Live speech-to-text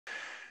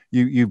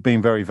you've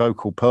been very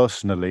vocal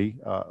personally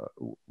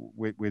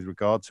with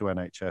regard to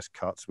NHS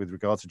cuts, with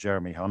regard to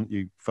Jeremy Hunt.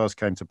 You first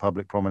came to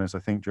public prominence, I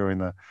think, during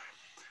the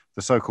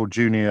so-called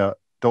junior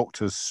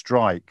doctors'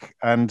 strike.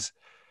 And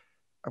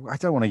I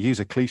don't want to use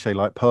a cliche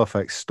like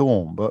perfect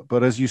storm,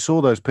 but as you saw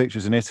those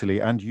pictures in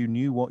Italy and you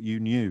knew what you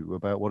knew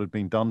about what had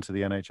been done to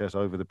the NHS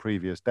over the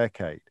previous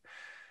decade,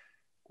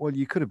 well,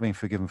 you could have been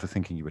forgiven for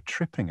thinking you were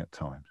tripping at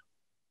times.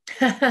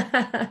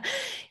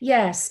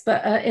 Yes,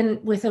 but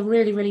with a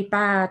really, really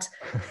bad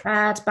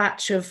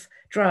batch of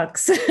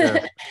drugs.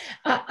 Yeah.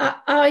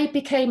 I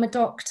became a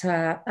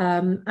doctor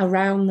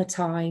around the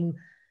time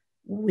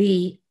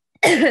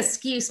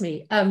excuse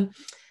me,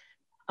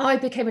 I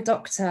became a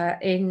doctor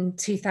in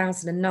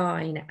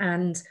 2009,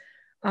 and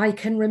I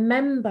can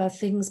remember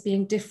things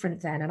being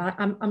different then. And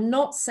I'm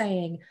not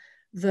saying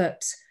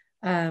that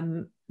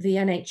the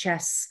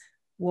NHS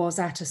was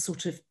at a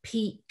sort of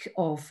peak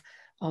of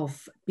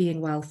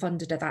being well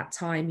funded at that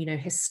time. You know,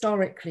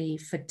 historically,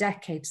 for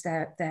decades,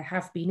 there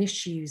have been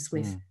issues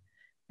with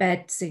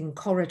beds in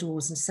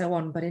corridors and so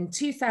on. But in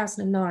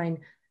 2009,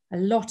 a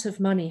lot of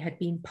money had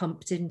been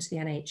pumped into the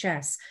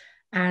NHS.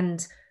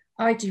 And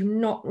I do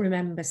not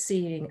remember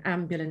seeing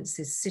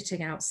ambulances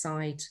sitting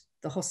outside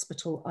the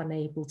hospital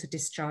unable to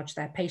discharge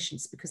their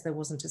patients because there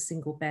wasn't a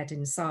single bed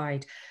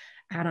inside.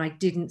 And I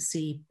didn't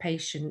see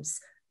patients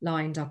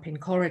lined up in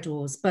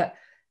corridors. But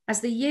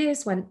as the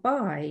years went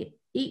by,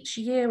 each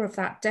year of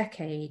that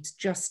decade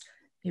just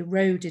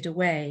eroded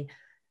away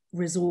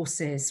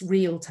resources,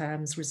 real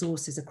terms,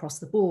 resources across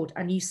the board.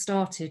 And you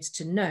started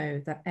to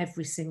know that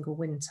every single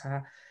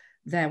winter,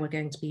 there were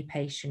going to be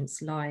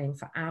patients lying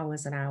for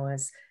hours and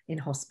hours in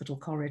hospital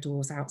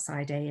corridors,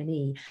 outside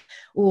A&E,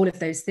 all of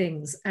those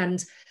things.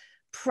 And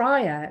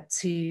prior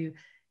to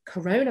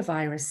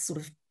coronavirus sort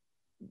of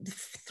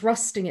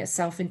thrusting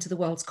itself into the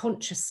world's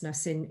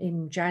consciousness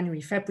in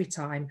January, February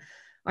time,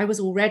 I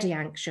was already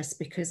anxious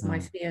because my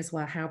fears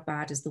were, how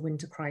bad is the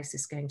winter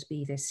crisis going to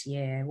be this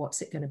year?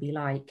 What's it going to be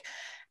like?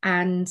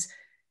 And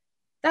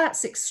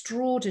that's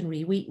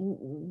extraordinary.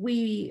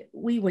 We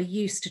were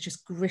used to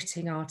just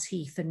gritting our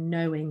teeth and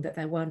knowing that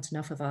there weren't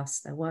enough of us,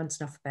 there weren't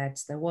enough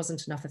beds, there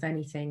wasn't enough of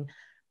anything.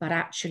 But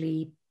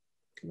actually,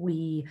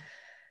 we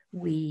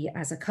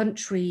as a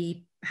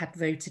country had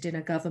voted in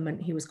a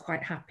government who was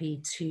quite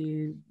happy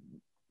to,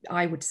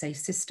 I would say,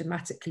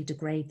 systematically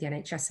degrade the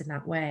NHS in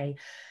that way.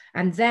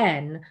 And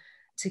then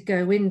to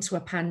go into a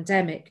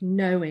pandemic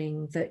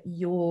knowing that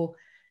your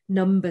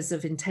numbers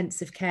of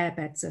intensive care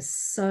beds are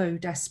so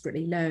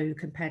desperately low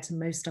compared to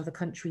most other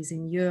countries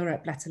in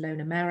Europe, let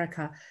alone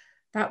America,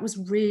 that was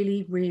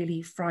really,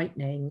 really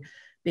frightening,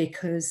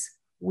 because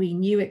we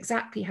knew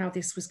exactly how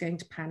this was going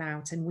to pan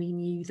out, and we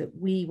knew that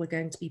we were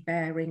going to be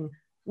bearing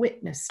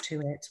witness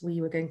to it. We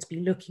were going to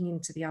be looking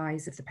into the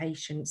eyes of the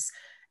patients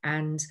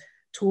and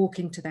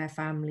talking to their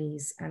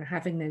families and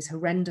having those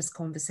horrendous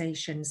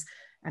conversations.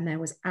 And there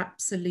was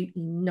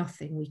absolutely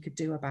nothing we could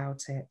do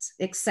about it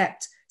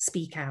except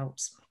speak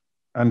out.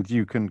 And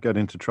you can get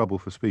into trouble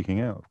for speaking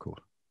out, of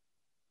course.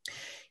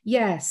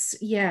 Yes,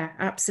 yeah,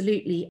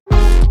 absolutely.